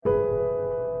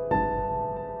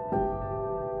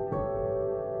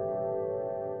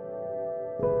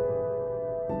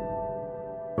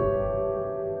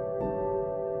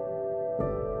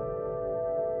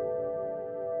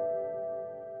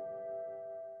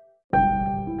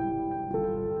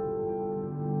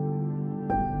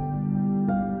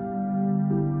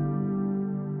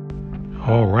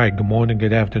All right. Good morning,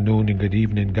 good afternoon, and good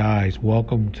evening, guys.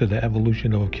 Welcome to the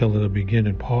Evolution of a Killer the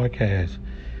Beginning podcast.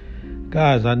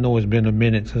 Guys, I know it's been a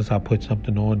minute since I put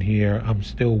something on here. I'm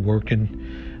still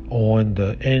working on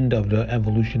the end of the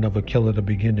Evolution of a Killer the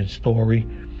Beginning story.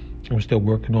 I'm still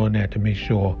working on that to make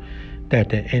sure that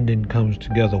the ending comes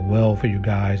together well for you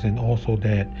guys, and also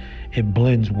that it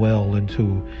blends well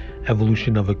into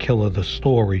Evolution of a Killer, the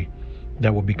story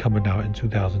that will be coming out in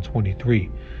 2023.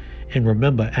 And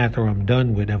remember, after I'm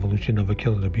done with Evolution of a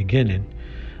Killer the Beginning,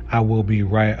 I will be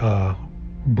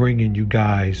bringing you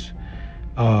guys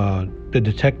the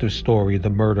detective story, The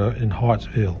Murder in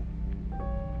Hartsville.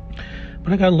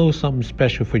 But I got a little something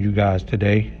special for you guys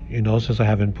today. Since I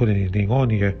haven't put anything on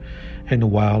here in a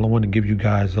while, I want to give you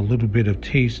guys a little bit of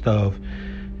taste of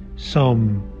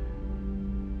some,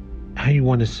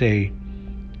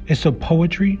 it's a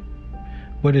poetry,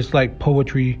 but it's like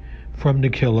poetry from the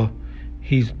killer.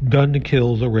 He's done the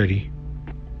kills already,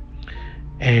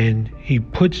 and he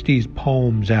puts these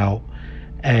poems out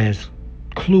as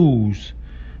clues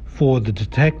for the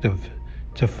detective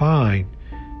to find,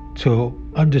 to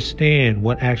understand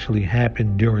what actually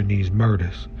happened during these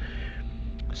murders.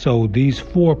 So these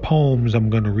 4 poems I'm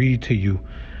going to read to you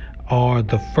are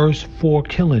the first 4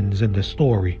 killings in the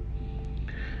story.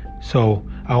 So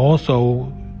I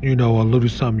also, a little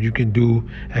something you can do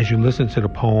as you listen to the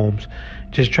poems.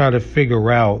 Just try to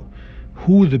figure out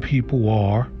who the people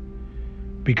are,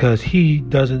 because he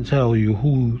doesn't tell you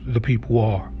who the people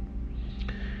are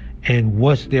and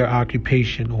what's their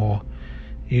occupation, or,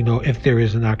 if there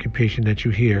is an occupation that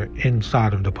you hear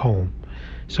inside of the poem.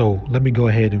 So let me go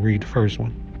ahead and read the first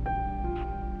one.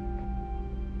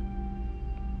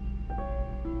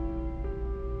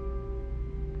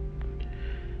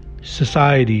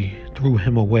 Society threw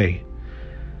him away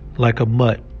like a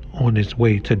mutt on its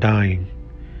way to dying.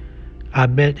 I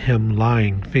met him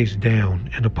lying face down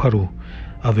in a puddle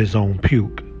of his own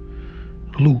puke.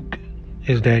 "Luke,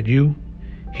 is that you?"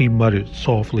 he muttered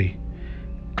softly,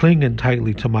 clinging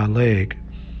tightly to my leg.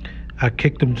 I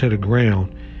kicked him to the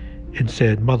ground and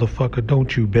said, "Motherfucker,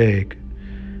 don't you beg.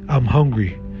 I'm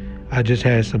hungry. I just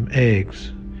had some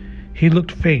eggs." He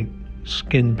looked faint,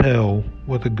 skin pale,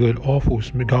 with a god-awful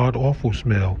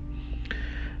smell.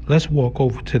 "Let's walk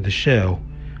over to the shell.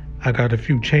 I got a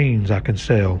few chains I can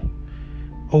sell."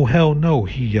 "Oh, hell no,"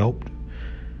 he yelped.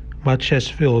 "My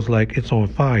chest feels like it's on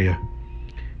fire.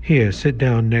 Here, sit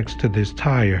down next to this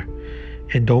tire,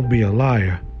 and don't be a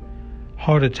liar.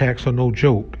 Heart attacks are no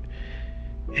joke."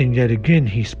 And yet again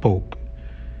he spoke.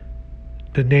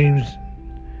 The name's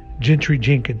Gentry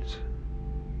Jenkins.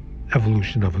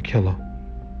 Evolution of a Killer.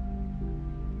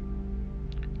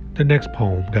 The next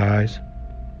poem, guys.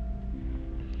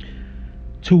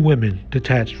 2 women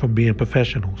detached from being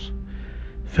professionals,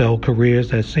 fell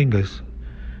careers as singers,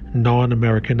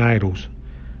 non-American idols,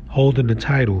 holding the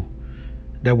title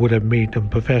that would have made them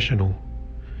professional.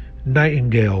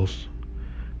 Nightingales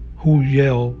whose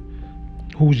yell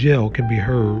can be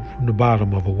heard from the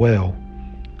bottom of a well.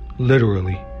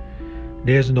 Literally.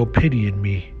 There's no pity in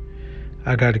me.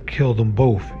 I gotta kill them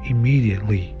both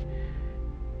immediately.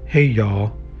 Hey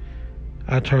y'all.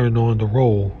 I turn on the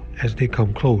roll as they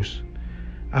come close.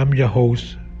 I'm your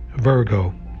host,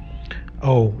 Virgo.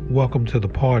 "Oh, welcome to the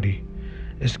party.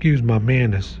 Excuse my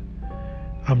manners.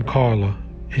 I'm Carla,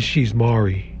 and she's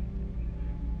Mari."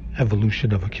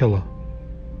 Evolution of a Killer.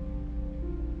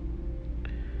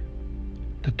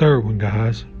 The third one,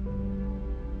 guys.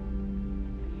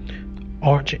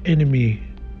 Arch enemy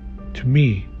to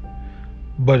me,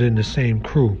 but in the same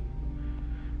crew.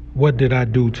 What did I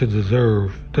do to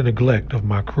deserve the neglect of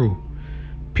my crew?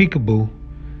 Peekaboo,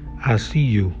 I see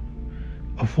you.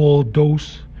 A full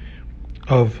dose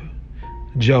of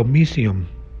gelmesium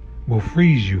will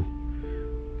freeze you.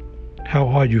 How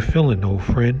are you feeling, old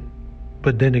friend?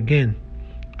 But then again,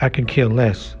 I can care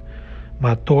less.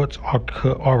 My thoughts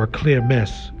are a clear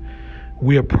mess.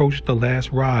 We approached the last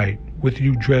ride with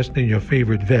you dressed in your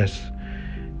favorite vest.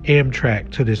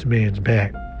 Amtrak to this man's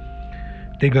back.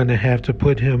 They're gonna have to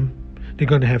put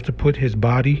his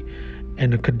body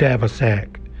in a cadaver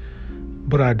sack.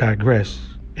 But I digress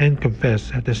and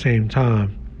confess at the same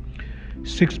time.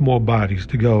 6 more bodies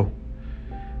to go.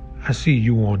 I see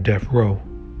you on death row.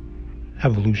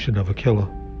 Evolution of a Killer.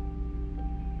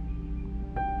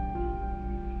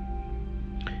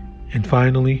 And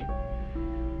finally,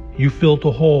 you filled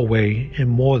the hallway in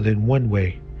more than one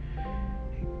way.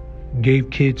 Gave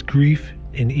kids grief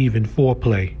and even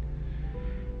foreplay.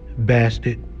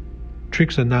 Bastard,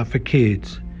 tricks are not for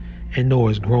kids, and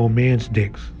nor is grown man's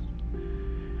dicks.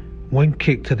 One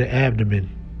kick to the abdomen.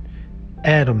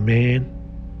 Adam, man.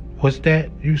 What's that?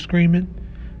 You screaming?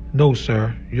 No,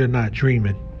 sir, you're not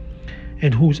dreaming.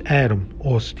 And who's Adam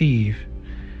or Steve?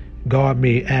 God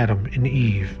made Adam and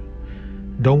Eve.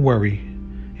 Don't worry,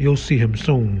 you'll see him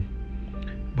soon,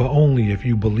 but only if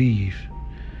you believe.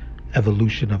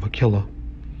 Evolution of a Killer.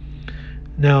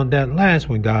 Now that last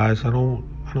one, guys, I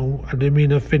didn't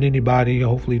mean to offend anybody.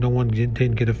 Hopefully no one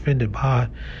didn't get offended by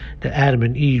the Adam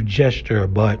and Eve gesture,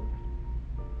 but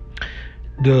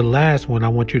the last one, I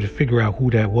want you to figure out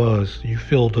who that was. You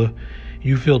feel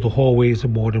the hallways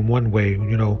in more than one way,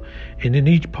 and in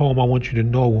each poem I want you to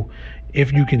know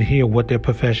if you can hear what their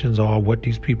professions are, what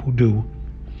these people do,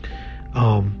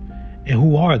 and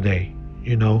who are they.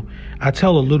 I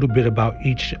tell a little bit about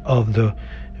each of the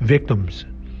victims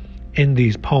in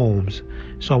these poems,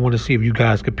 so I want to see if you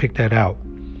guys could pick that out.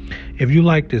 If you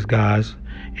like this, guys,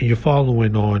 and you're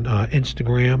following on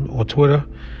Instagram or Twitter,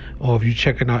 or if you're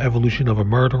checking out Evolution of a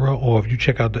Murderer, or if you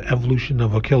check out the Evolution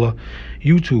of a Killer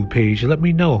YouTube page, let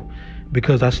me know,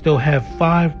 because I still have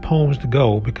 5 poems to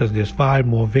go, because there's 5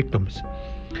 more victims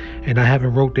and I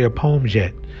haven't wrote their poems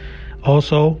yet.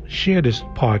 Also, share this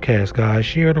podcast, guys.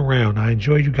 Share it around. I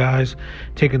enjoy you guys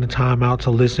taking the time out to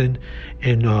listen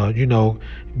and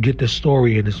get the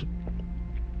story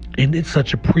in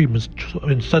such a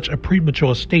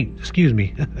premature state. Excuse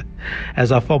me,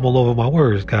 as I fumble over my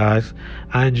words, guys.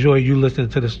 I enjoy you listening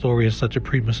to the story in such a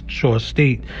premature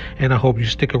state, and I hope you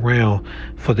stick around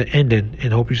for the ending,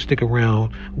 and hope you stick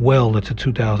around well into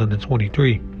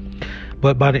 2023.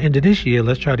 But by the end of this year,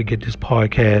 let's try to get this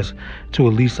podcast to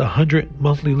at least 100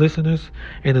 monthly listeners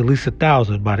and at least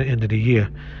 1,000 by the end of the year.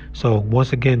 So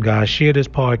once again, guys, share this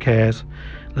podcast.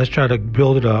 Let's try to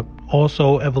build it up.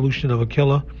 Also, Evolution of a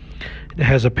Killer, it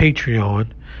has a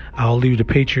Patreon. I'll leave the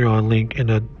Patreon link in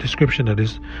the description of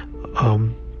this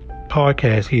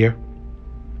podcast here,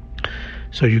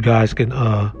 so you guys can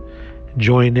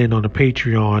join in on the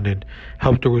Patreon and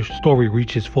help the story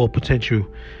reach its full potential.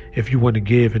 If you want to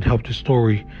give and help the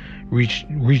story reach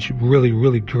really,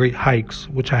 really great heights,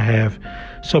 which I have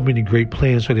so many great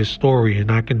plans for this story,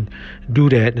 and I can do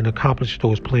that and accomplish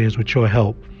those plans with your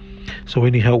help. So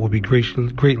any help would be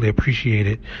greatly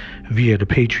appreciated via the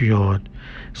Patreon.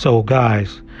 So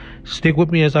guys, stick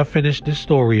with me as I finish this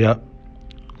story up.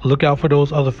 Look out for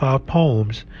those other 5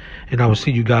 poems, and I will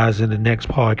see you guys in the next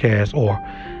podcast, or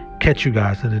catch you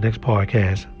guys in the next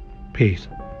podcast. Peace.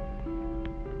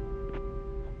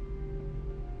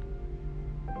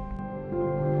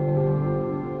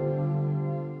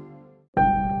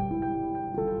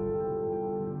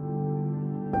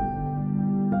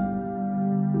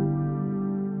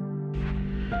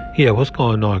 Yeah, what's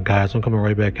going on, guys? I'm coming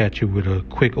right back at you with a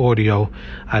quick audio.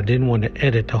 I didn't want to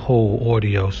edit the whole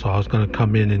audio, so I was going to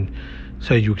come in and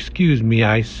say, you excuse me.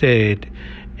 I said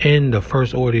in the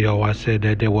first audio, I said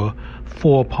that there were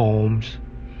 4 poems.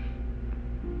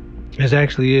 It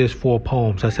actually is 4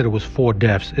 poems. I said it was 4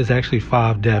 deaths. It's actually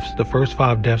 5 deaths. The first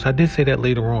 5 deaths, I did say that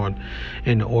later on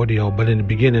in the audio, but in the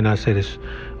beginning I said it's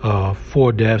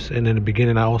 4 deaths. And in the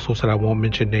beginning I also said I won't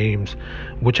mention names,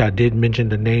 which I did mention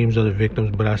the names of the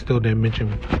victims, but I still didn't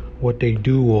mention what they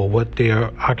do or what their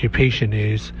occupation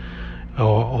is,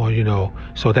 or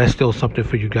so that's still something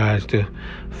for you guys to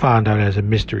find out as a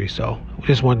mystery. So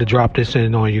just wanted to drop this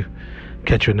in on you.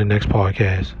 Catch you in the next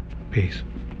podcast. Peace.